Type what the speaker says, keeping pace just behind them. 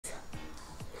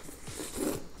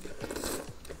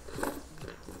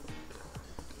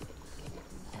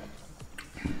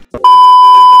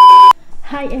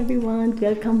Hi everyone!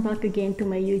 Welcome back again to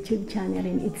my YouTube channel,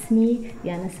 and it's me,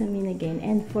 Yana Samin again.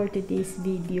 And for today's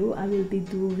video, I will be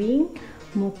doing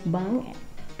mukbang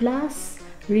plus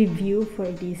review for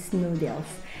these noodles.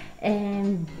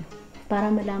 And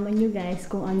para malaman nyo guys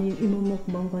kung ano yung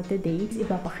imumukbang ko today,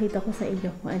 ipapakita ko sa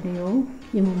inyo kung ano yung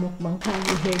imumukbang ko.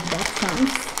 You heard that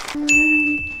sounds?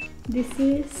 This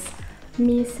is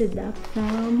MI SEDAAP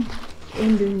from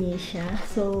Indonesia.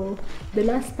 So, the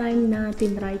last time na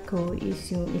tinry ko is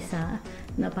yung isa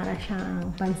na para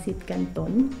siyang pansit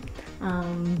canton.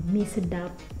 MI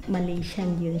SEDAAP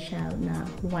Malaysian yun siya na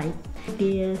white.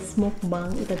 This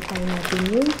mukbang, itatry natin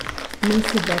yung MI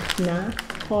SEDAAP na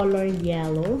color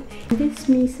yellow. This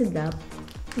MI SEDAAP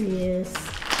is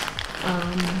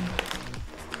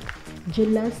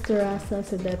Jelas Terasa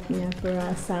SEDAAP niya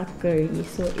Perisa Kari.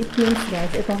 So, it means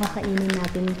guys, itong kakainin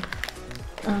natin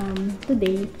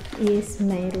today is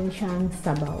mayroon siyang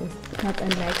sabaw. Not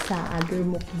unlike sa other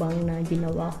mukbang na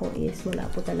ginawa ko is wala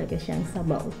po talaga siyang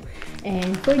sabaw.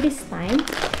 And for this time,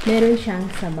 meron siyang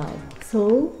sabaw.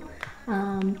 So,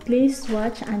 please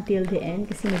watch until the end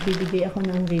kasi nagbibigay ako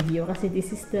ng review kasi this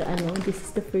is the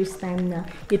first time na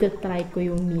ito-try ko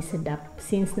yung MI SEDAAP.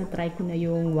 Since na-try ko na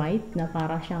yung white na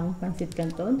para siyang pansit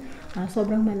canton,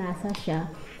 sobrang malasa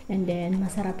siya and then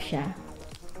masarap siya.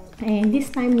 And this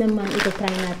time naman,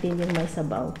 ito-try natin yung may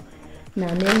sabaw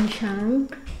na meron siyang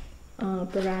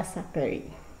Perisa Kari.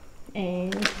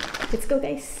 And let's go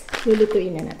guys!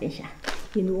 Lulutuin na natin siya.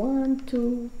 In 1,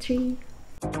 2, 3.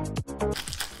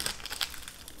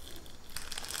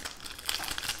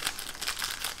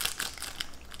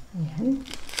 Ayan.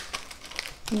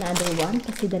 Another one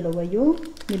kasi dalawa yung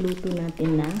niluto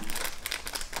natin na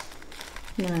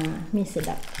MI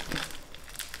SEDAAP.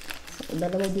 So,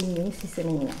 dalawa din yung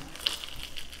seasoning na.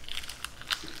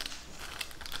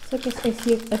 So,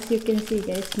 as you can see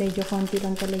guys, medyo konti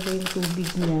lang talaga yung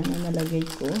tubig niya na nalagay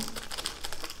ko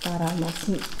para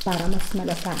mas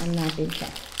malasaan natin siya.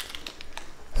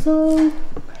 So,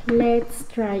 let's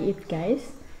try it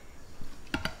guys.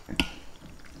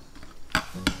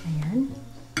 Ayan.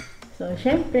 So,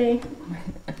 syempre,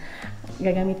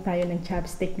 gagamit tayo ng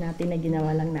chopstick natin na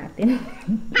ginawa lang natin.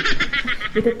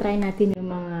 Ito try natin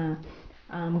yung mga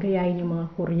gayahin yung mga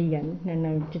Korean na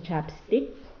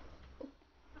nag-chopstick.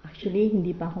 Actually,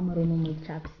 hindi pa ako marunong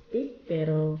mag-chopstick,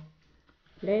 pero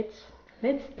let's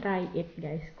try it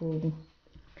guys kung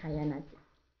kaya natin.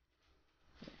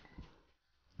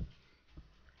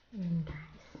 Ayan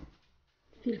guys.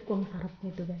 Feel ko ang sarap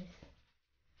nito guys.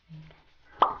 Ayan guys.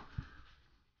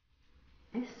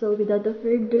 So without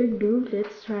further ado,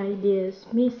 let's try this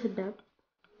MI SEDAAP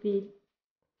with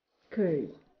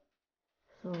curry.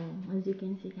 So as you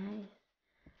can see guys,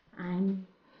 I'm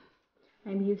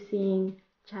using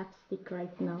chopstick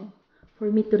right now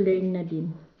for me to learn na din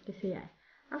kasi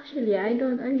actually I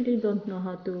really don't know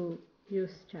how to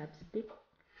use chopstick,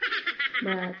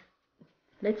 but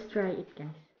let's try it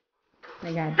guys.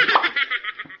 My god,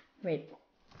 wait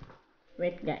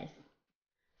guys.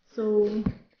 So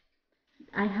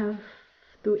I have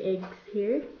 2 eggs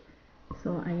here,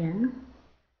 so ayan.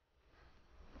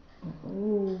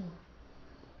 Oh,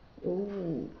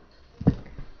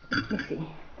 let me see.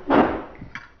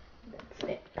 That's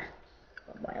it.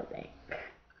 A boiled egg.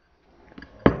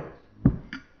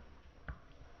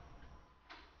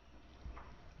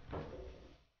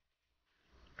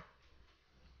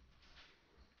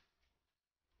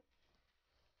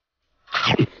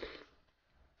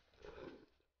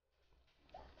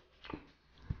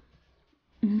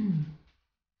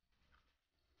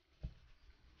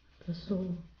 So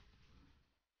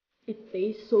it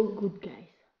tastes so good guys.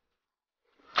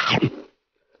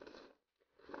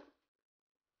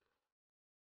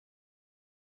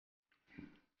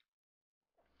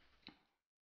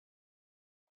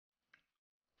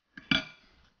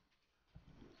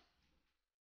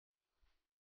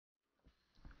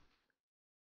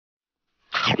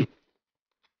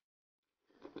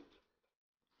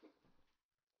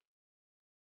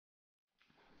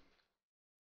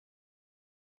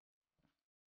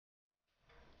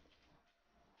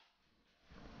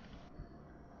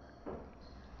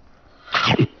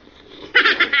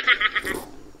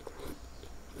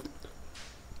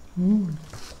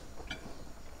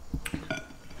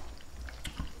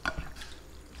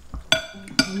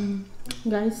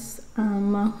 Guys,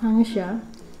 manghang siya,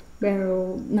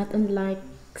 pero not unlike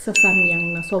sa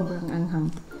samyang na sobrang anghang.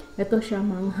 Ito siya,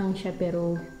 manghang siya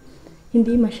pero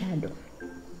hindi masyado.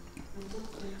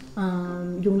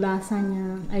 Yung lasa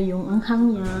niya, ay yung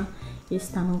anghang niya is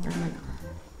tamang-tama lang.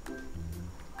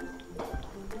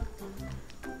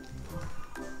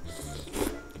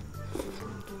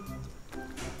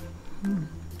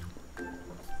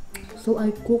 So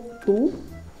I cooked two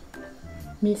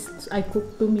MI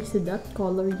SEDAAP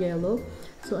color yellow.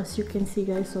 So as you can see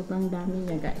guys, sobrang dami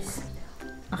niya guys.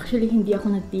 Actually, hindi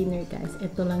ako nag-dinner guys.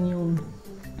 Ito lang yung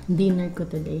dinner ko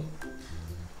today.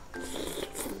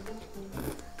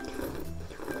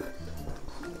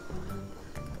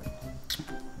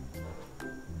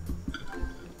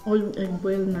 All egg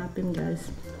boil natin guys.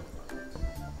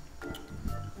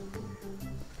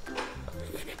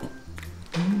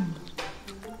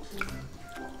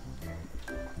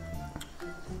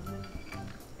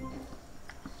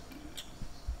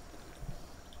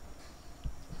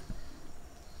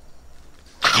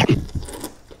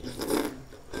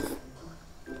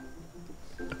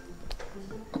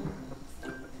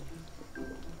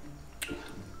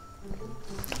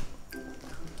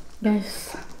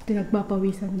 Guys,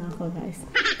 pinagpapawisan na ako guys.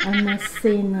 I must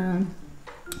say na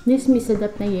this MI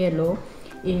SEDAAP na yellow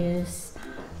is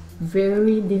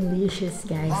very delicious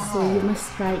guys. So you must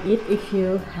try it if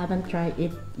you haven't tried it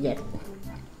yet.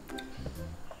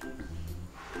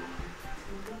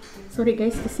 Sorry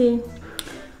guys kasi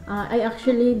I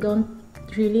actually don't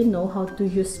really know how to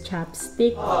use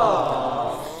chopstick.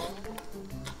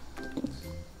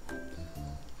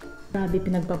 Grabe,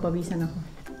 pinagpapawisan ako.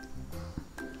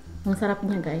 Ang sarap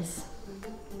niya guys.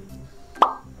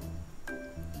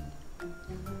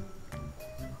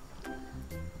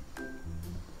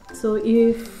 So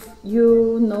if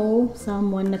you know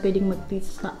someone na pwedeng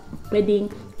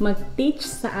mag-teach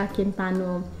sa akin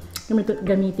paano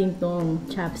gamitin tong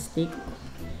chopstick,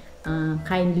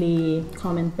 kindly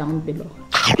comment down below.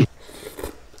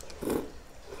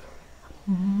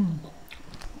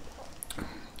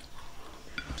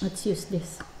 Let's use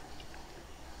this.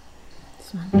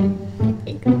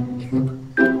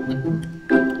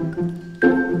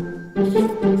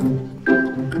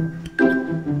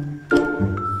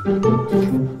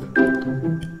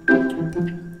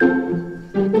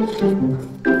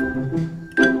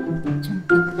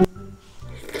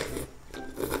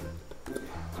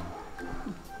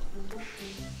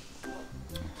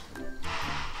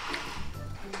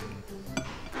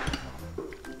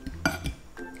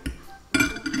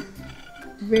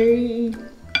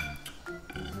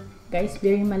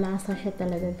 Very malasa siya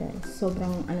talaga guys.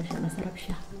 Sobrang ano siya, masarap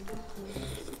siya.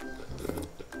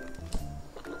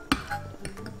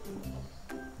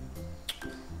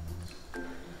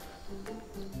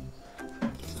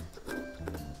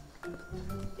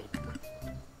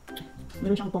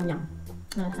 Meron siyang tom yum.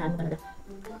 Nasaan talaga.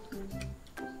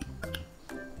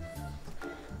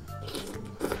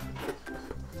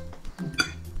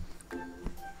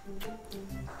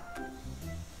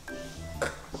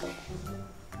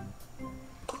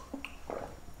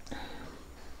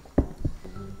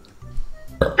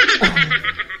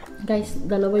 Guys,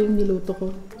 dalawa yung niluto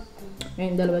ko.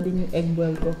 Ngayon, dalawa din yung egg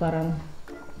boil ko. Parang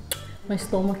my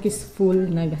stomach is full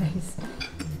na guys.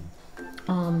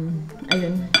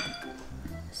 Ayun.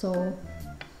 So,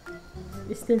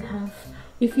 we still have,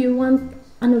 if you want,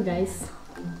 ano guys,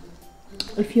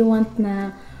 if you want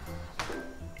na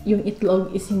yung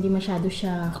itlog is hindi masyado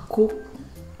siya cook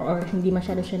or hindi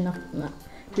masyado siya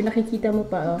yung nakikita mo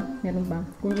pa, meron ba?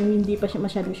 Kung hindi pa siya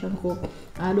masyado siyang cook,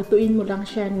 lutuin mo lang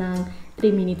siya ng 3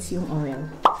 minutes yung oil.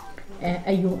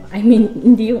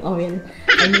 Hindi yung oil.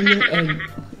 Yung egg.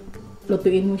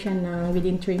 Lutuin mo siya ng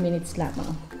within 3 minutes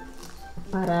lamang.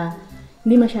 Para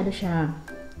hindi masyado siya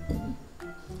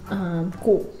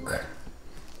cook.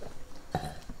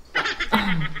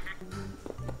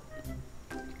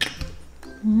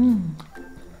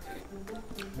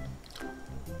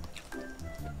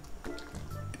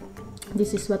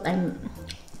 This is what I'm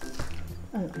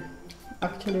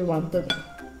actually wanted.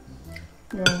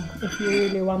 If you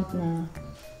really want na,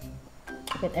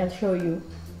 but I'll show you.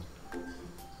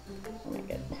 Oh my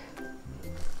god.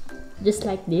 Just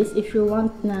like this, if you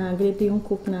want na ganito yung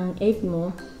cook ng egg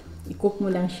mo, i-cook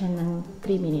mo lang siya ng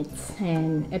 3 minutes.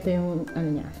 And ito yung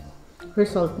ano niya,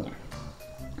 result niya.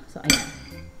 So ayan.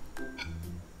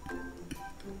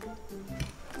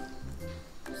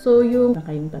 So yung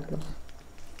kayong tatlo.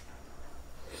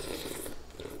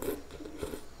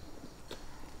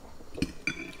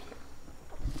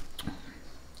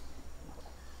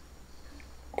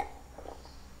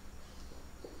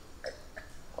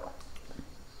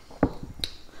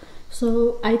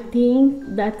 So, I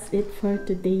think that's it for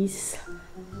today's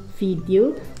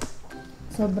video.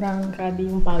 Sobrang grabe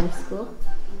yung pawis ko.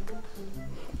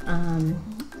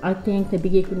 I think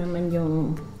nabigay ko naman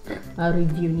yung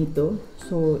review nito.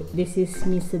 So, this is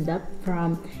MI SEDAAP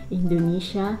from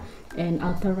Indonesia and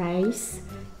authorized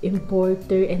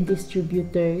importer and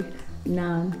distributor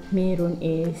na meron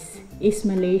is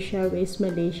Malaysia, West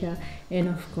Malaysia, and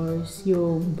of course,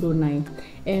 yung Brunei.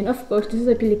 And of course, dito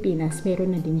sa Pilipinas,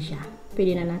 meron na din siya.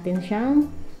 Pwede na natin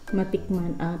siyang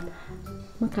matikman at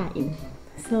makain.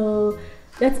 So,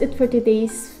 that's it for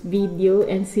today's video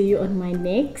and see you on my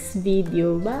next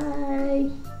video. Bye!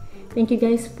 Thank you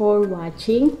guys for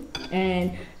watching,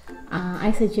 and I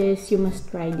suggest you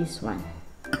must try this one.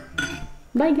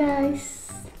 Bye guys!